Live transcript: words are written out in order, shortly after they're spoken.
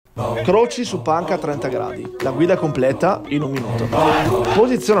Croci su panca a 30 gradi, la guida completa in 1 minuto.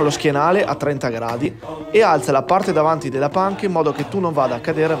 Posiziona lo schienale a 30 gradi e alza la parte davanti della panca in modo che tu non vada a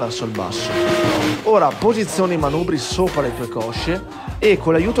cadere verso il basso. Ora posiziona i manubri sopra le tue cosce e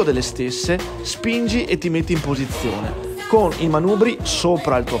con l'aiuto delle stesse spingi e ti metti in posizione con i manubri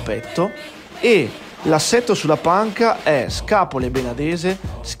sopra il tuo petto e l'assetto sulla panca è scapole ben adese,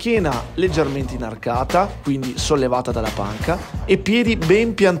 schiena leggermente inarcata, quindi sollevata dalla panca, e piedi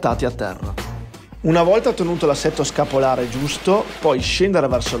ben piantati a terra. Una volta ottenuto l'assetto scapolare giusto, puoi scendere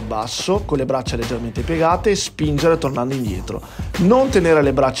verso il basso con le braccia leggermente piegate e spingere tornando indietro. Non tenere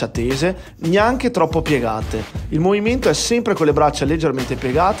le braccia tese, neanche troppo piegate. Il movimento è sempre con le braccia leggermente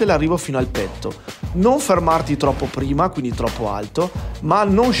piegate e l'arrivo fino al petto. Non fermarti troppo prima, quindi troppo alto, ma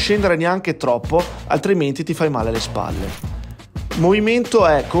non scendere neanche troppo, altrimenti ti fai male alle spalle. Il movimento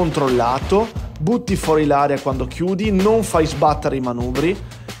è controllato, butti fuori l'aria quando chiudi, non fai sbattere i manubri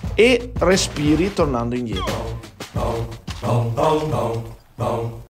e respiri tornando indietro.